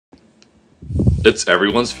It's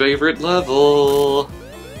everyone's favorite level.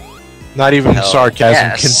 Not even Hell sarcasm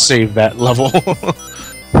yes. can save that level.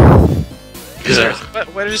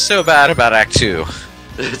 What is so bad about Act 2?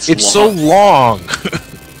 It's so long.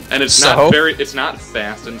 And it's it's not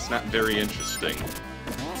fast and it's not very interesting.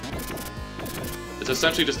 It's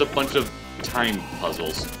essentially just a bunch of time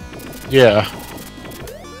puzzles. Yeah.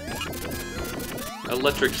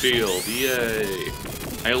 Electric shield, yay!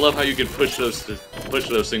 I love how you can push those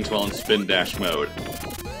things while in spin dash mode.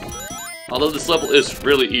 Although this level is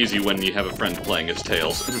really easy when you have a friend playing as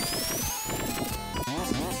Tails.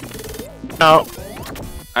 Now,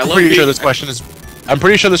 I'm I'm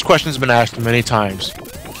pretty sure this question has been asked many times.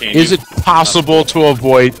 Is it possible to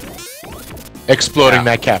avoid exploding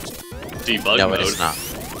that capsule? Debug No, mode. it is not.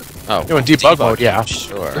 Oh, In debug mode, yeah.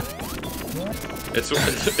 Sure.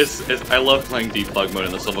 I love playing debug mode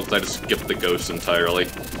in this level because I just skip the ghosts entirely.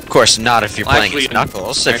 Of course not if you're playing Actually, as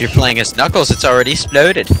Knuckles. If you're playing as Knuckles, it's already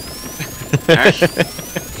exploded.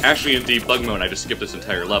 Actually, in debug mode, I just skip this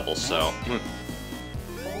entire level, so...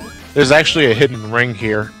 There's actually a hidden ring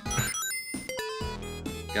here.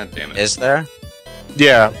 God damn it. Is there?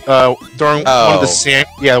 Yeah, during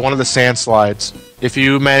one of the sand slides. If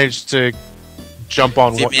you manage to jump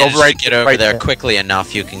on If you manage to get over there quickly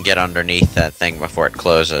enough, you can get underneath that thing before it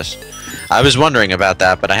closes. I was wondering about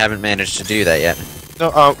that, but I haven't managed to do that yet.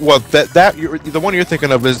 No, well, the one you're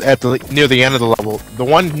thinking of is near the end of the level. The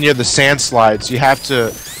one near the sand slides, you have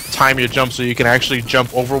to time your jump so you can actually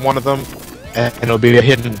jump over one of them, and it'll be a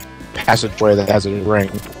hidden passageway that has a ring.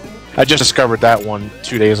 I just discovered that one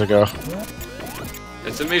 2 days ago.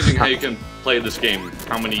 It's amazing how you can play this game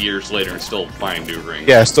how many years later and still find new rings.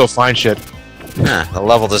 Yeah, still find shit. Huh, the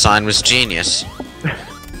level design was genius.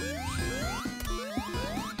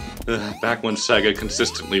 Back when Sega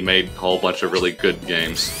consistently made a whole bunch of really good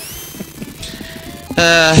games.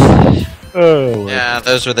 Oh. Yeah,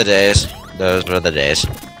 those were the days. Those were the days.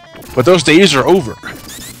 But those days are over.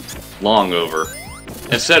 Long over.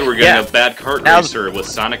 Instead, we're getting a bad kart racer with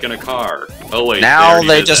Sonic in a car. Oh wait, now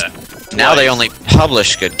they just now they only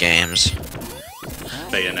publish good games.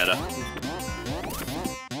 Bayonetta.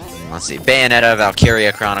 Let's see, Bayonetta,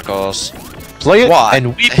 Valkyria Chronicles. Play it Why?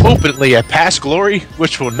 and weep openly at past glory,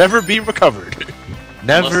 which will never be recovered.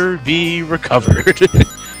 Never be recovered.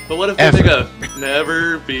 But what if they make a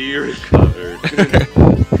never be recovered?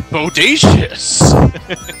 Bodacious.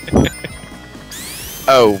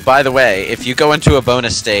 Oh, by the way, if you go into a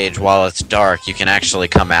bonus stage while it's dark, you can actually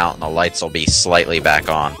come out and the lights will be slightly back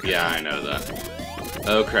on. Yeah, I know that.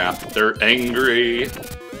 Oh crap, they're angry.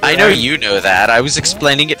 I know you know that. I was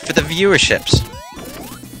explaining it for the viewerships.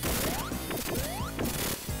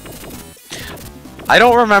 I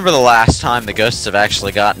don't remember the last time the ghosts have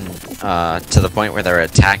actually gotten to the point where they're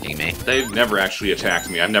attacking me. They've never actually attacked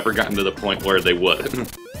me. I've never gotten to the point where they would.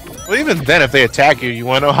 Well, even then, if they attack you, you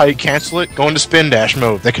want to know how you cancel it? Go into spin dash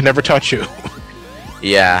mode. They can never touch you.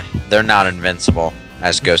 Yeah, they're not invincible,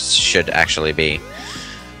 as ghosts should actually be.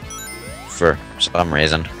 For some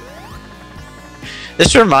reason.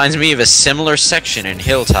 This reminds me of a similar section in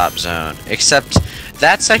Hilltop Zone, except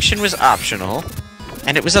that section was optional,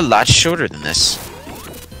 and it was a lot shorter than this.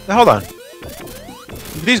 Now, hold on.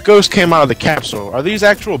 These ghosts came out of the capsule. Are these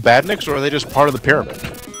actual badniks, or are they just part of the pyramid?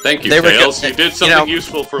 Thank you, Tails. You did something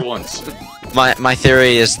useful for once. My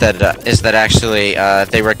theory is that actually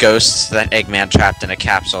they were ghosts that Eggman trapped in a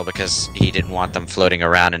capsule because he didn't want them floating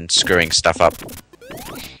around and screwing stuff up.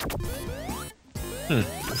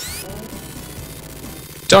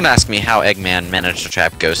 Don't ask me how Eggman managed to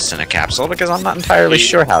trap ghosts in a capsule because I'm not entirely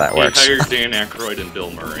sure how that works. He hired Dan Aykroyd and Bill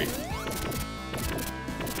Murray.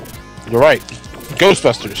 You're right.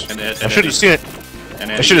 Ghostbusters. I should have seen it.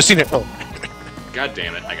 I should have seen it. Oh. God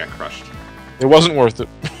damn it, I got crushed. It wasn't worth it.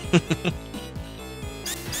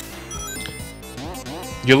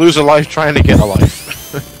 You lose a life trying to get a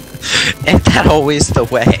life. Ain't that always the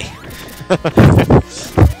way?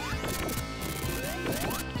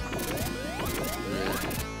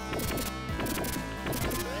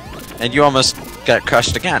 And you almost got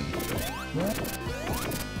crushed again.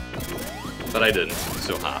 But I didn't,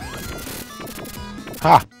 so ha.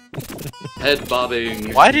 Ha! Head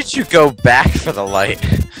bobbing. Why did you go back for the light?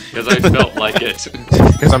 Because I felt like it.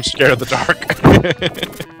 Because I'm scared of the dark.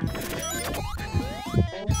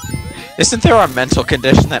 Isn't there a mental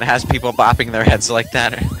condition that has people bopping their heads like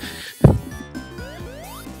that?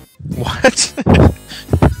 What?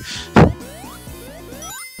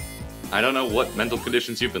 I don't know what mental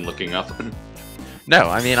conditions you've been looking up. No,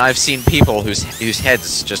 I mean, I've seen people whose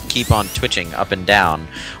heads just keep on twitching up and down,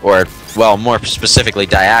 or, well, more specifically,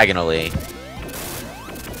 diagonally.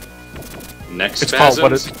 Neck It's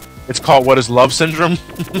spasms? It's called What is Love Syndrome?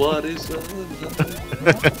 What is love?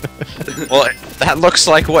 Well, that looks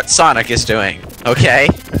like what Sonic is doing. Okay.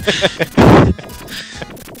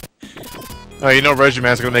 Oh, you know Reggie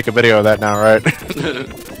Man's gonna make a video of that now, right?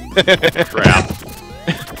 Crap.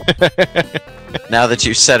 Now that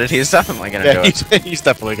you said it, he's definitely gonna do it. He's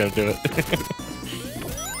definitely gonna do it.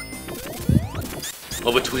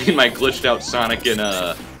 Well, between my glitched out Sonic and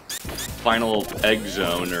Final Egg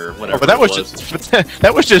Zone or whatever. Oh, but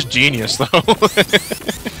that was just genius, though.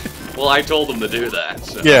 Well, I told him to do that.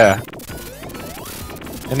 So. Yeah.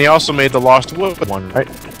 And he also made the Lost Wood one, right?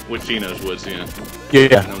 With Chino's Woods, yeah.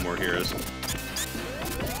 Yeah. No More Heroes.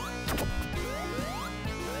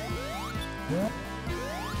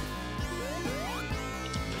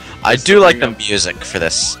 I do like the music for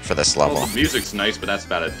this level. Well, the music's nice, but that's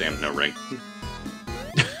about it. Damn, no ring.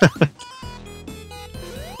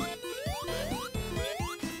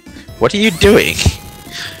 What are you doing?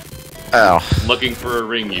 Oh. Looking for a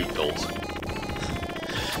ring, you dolt.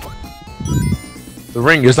 The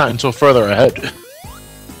ring is not until further ahead.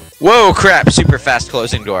 Whoa, crap! Super fast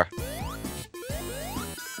closing door.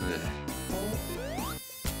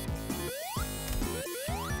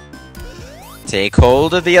 Take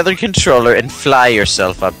hold of the other controller and fly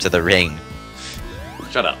yourself up to the ring.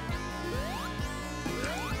 Shut up.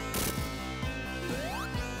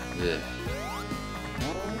 Ugh.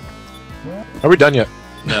 Are we done yet?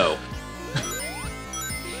 No.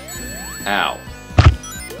 Ow.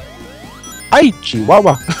 Hi,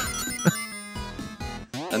 Chihuahua.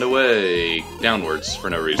 And away, downwards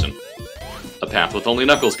for no reason. A path with only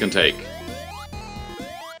Knuckles can take.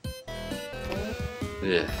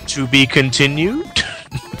 Ugh. To be continued?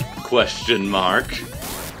 Question mark.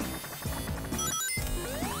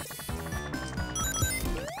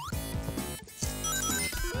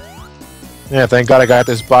 Yeah, thank God I got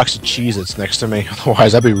this box of Cheez-Its next to me.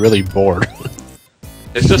 Otherwise, I'd be really bored.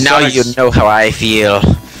 It's just Now Sonic's, you know how I feel.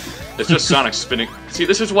 It's just Sonic spinning. See,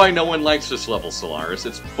 this is why no one likes this level, Solaris.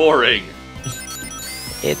 It's boring.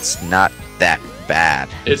 It's not that bad.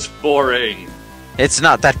 It's boring. It's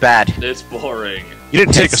not that bad. It's boring. You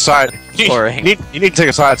didn't take a It's side. boring. You need to take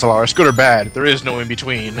a side, Solaris. Good or bad. There is no in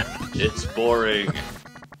between. It's boring.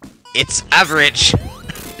 It's average.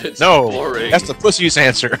 It's No, boring. that's the pussy's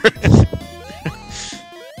answer.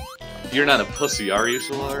 You're not a pussy, are you,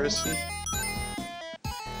 Solaris?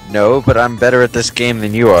 No, but I'm better at this game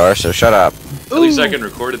than you are, so shut up. At least I can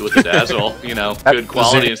record it with the Dazzle. You know, That good was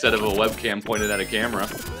quality it. instead of a webcam pointed at a camera.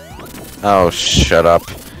 Oh, shut up.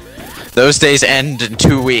 Those days end in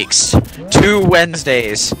 2 weeks. 2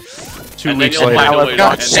 Wednesdays. 2 And then weeks you'll later. find a way to-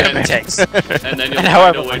 God and damn then- it takes. And then you'll And find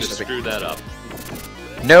however a way to much of it- screw that up.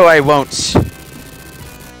 No, I won't.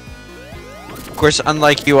 Of course,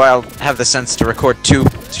 unlike you, I'll have the sense to record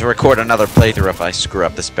another playthrough if I screw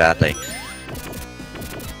up this badly.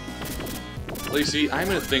 Well, you see, I'm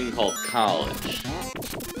in a thing called college.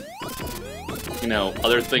 You know,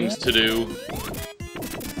 other things to do.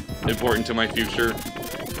 Important to my future.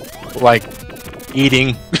 Like,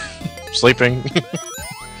 eating, sleeping.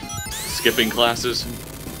 Skipping classes.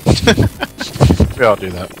 We all do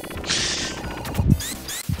that.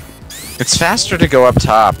 It's faster to go up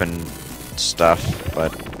top and stuff,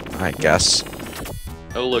 but I guess.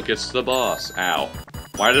 Oh look, it's the boss. Ow.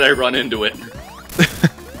 Why did I run into it?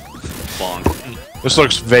 Bonk. This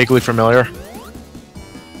looks vaguely familiar.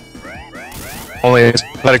 Only it's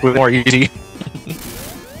aesthetically more easy.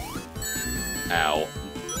 Ow.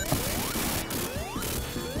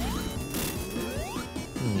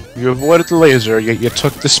 You avoided the laser, yet you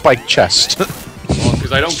took the spiked chest. Well,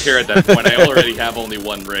 because I don't care at that point. I already have only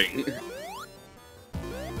one ring.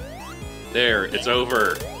 There, it's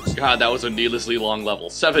over. God, that was a needlessly long level.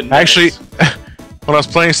 7 minutes. Actually, when I was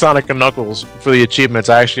playing Sonic and Knuckles for the achievements,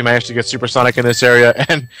 I actually managed to get Super Sonic in this area,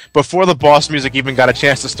 and before the boss music even got a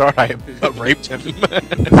chance to start, I raped him.